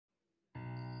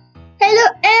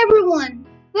everyone,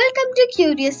 welcome to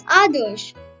Curious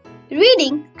Adersh.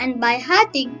 Reading and by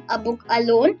hearting a book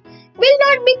alone will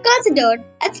not be considered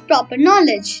as proper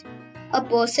knowledge. A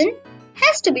person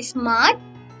has to be smart,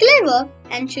 clever,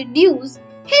 and should use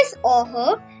his or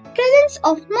her presence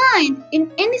of mind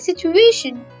in any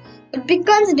situation would be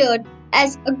considered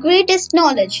as a greatest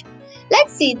knowledge.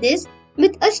 Let's see this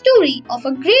with a story of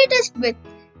a greatest wit,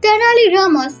 Tenali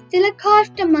Rama's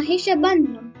Tilakashta Mahisha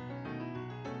Bandhanam.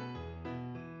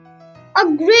 A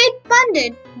great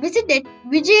Pandit visited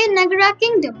Vijayanagara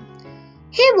kingdom.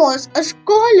 He was a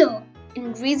scholar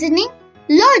in reasoning,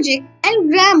 logic, and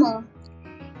grammar.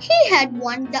 He had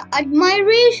won the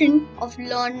admiration of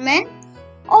learned men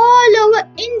all over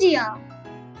India.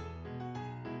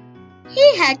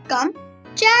 He had come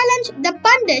challenge the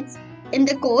Pandits in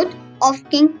the court of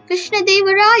King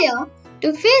Krishnadevaraya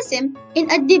to face him in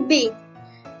a debate.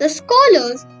 The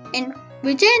scholars in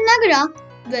Vijayanagara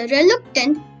were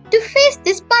reluctant to face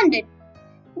this Pandit.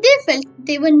 They felt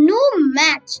they were no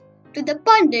match to the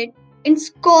Pandit in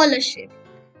scholarship.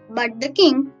 But the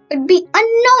king would be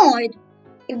annoyed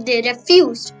if they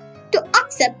refused to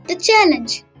accept the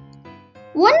challenge.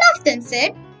 One of them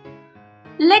said,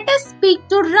 "Let us speak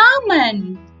to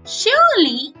Raman.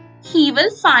 Surely he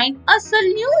will find a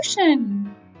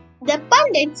solution." The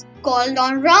Pandits called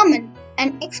on Raman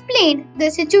and explained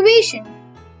the situation.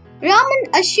 Raman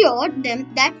assured them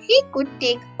that he could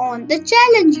take on the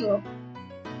challenger.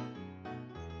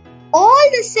 All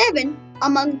the seven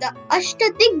among the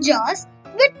Ashtadikjas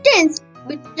were tensed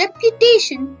with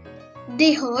reputation.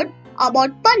 They heard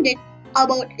about Pandit,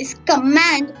 about his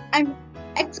command and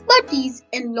expertise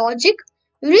in logic,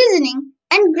 reasoning,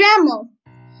 and grammar.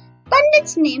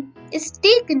 Pandit's name is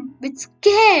taken with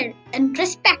care and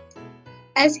respect,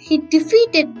 as he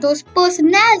defeated those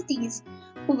personalities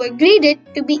who were graded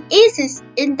to be aces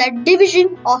in that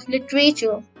division of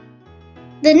literature.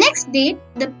 The next day,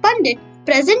 the Pandit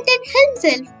presented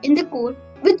himself in the court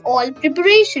with all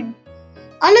preparation.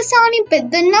 Alasani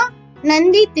Peddanna,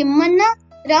 Nandi Timmanna,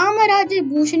 Ramaraja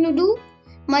Bhushanudu,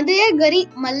 Madaya Gari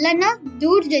Mallana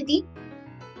Durjati,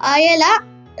 Ayala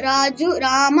Raju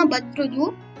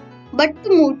Ramabhadrudu,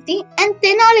 Bhattumurti, and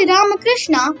Tenali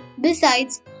Ramakrishna,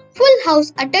 besides full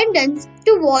house attendance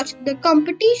to watch the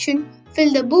competition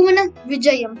fill the Bhuvana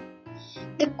Vijayam.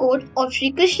 The court of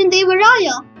Sri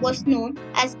Krishnadevaraya was known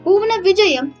as Bhuvana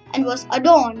Vijayam and was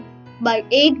adorned by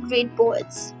 8 great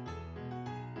poets.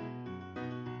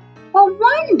 For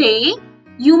one day,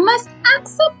 you must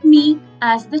accept me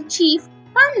as the chief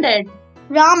Pandit,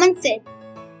 Raman said.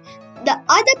 The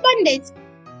other Pandits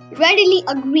readily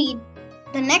agreed.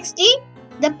 The next day,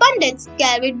 the Pandits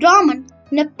carried Raman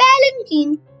in a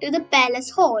palanquin to the palace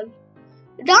hall.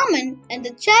 Raman and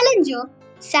the challenger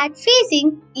sat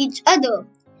facing each other.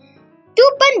 2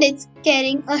 Pandits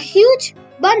carrying a huge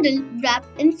bundle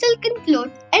wrapped in silken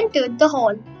cloth entered the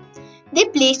hall. They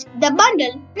placed the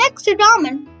bundle next to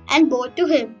Raman and bowed to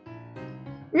him.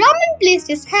 Raman placed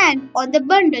his hand on the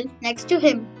bundle next to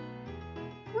him.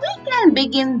 "We can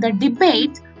begin the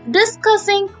debate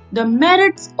discussing the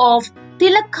merits of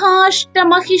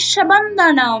Tilakashta Mahisha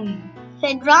Bandhanam,"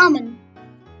 said Raman.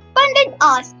 Pandit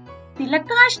asked,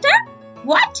 "Tilakashta?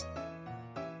 What?"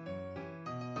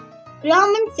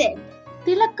 Raman said,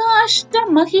 "Tilakashta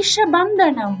Mahisha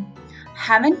Bandhanam.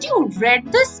 Haven't you read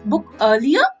this book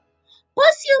earlier?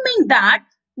 Presuming that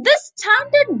this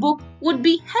standard book would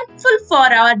be helpful for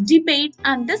our debate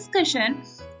and discussion,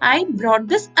 I brought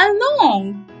this along."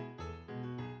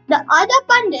 The other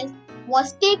Pandit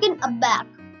was taken aback.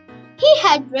 He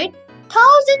had read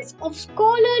thousands of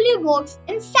scholarly works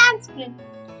in Sanskrit,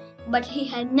 but he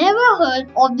had never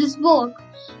heard of this work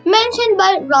mentioned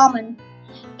by Raman.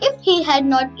 If he had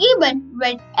not even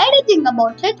read anything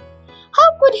about it, how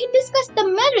could he discuss the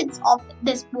merits of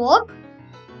this work?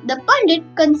 The Pandit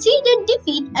conceded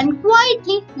defeat and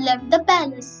quietly left the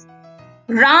palace.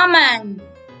 "Raman,"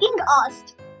 King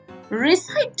asked,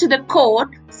 "recite to the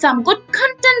court some good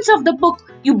contents of the book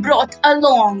you brought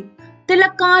along.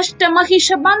 Tilakashta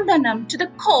Mahisha Bandhanam to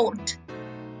the court."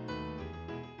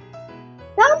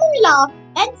 Raman laughed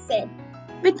and said,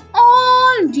 "With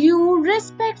all due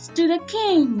respects to the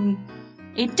king,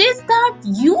 it is that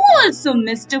you also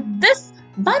mistook this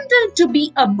bundle to be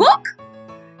a book?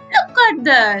 Look at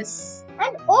this,"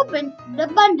 and opened the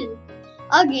bundle.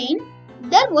 Again,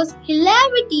 there was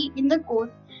hilarity in the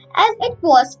court, as it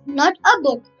was not a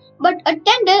book but a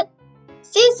tender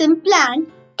sesame plant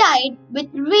tied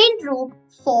with rain rope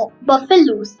for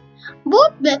buffaloes.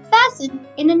 Both were fastened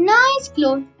in a nice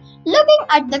cloth. Looking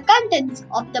at the contents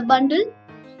of the bundle,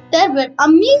 there were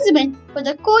amusement for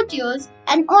the courtiers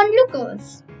and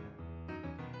onlookers.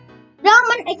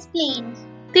 Raman Explain.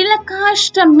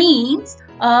 Tilakashta means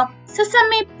a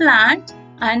sesame plant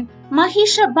and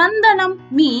Mahisha Bandhanam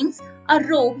means a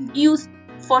rope used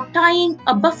for tying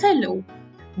a buffalo.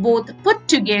 Both put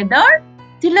together,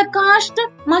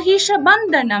 Tilakashta Mahisha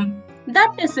Bandhanam.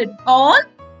 That is it all.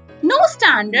 No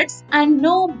standards and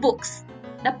no books.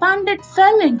 The Pandit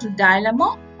fell into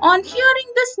dilemma on hearing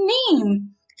this name.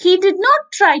 He did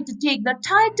not try to take the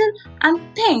title and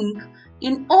think.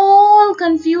 In all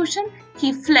confusion,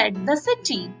 he fled the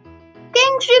city.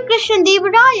 King Sri Krishna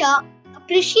Devaraya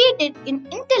appreciated in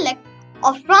intellect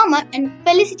of Rama and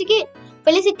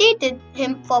felicitated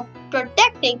him for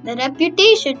protecting the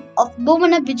reputation of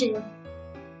Bhuvana Vijayam.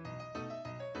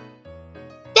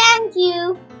 Thank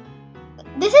you.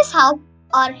 This is how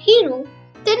our hero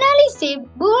Tenali saved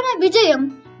Bhuvana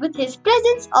Vijayam with his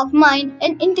presence of mind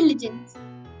and intelligence.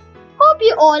 Hope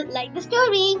you all like the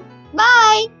story.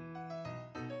 Bye.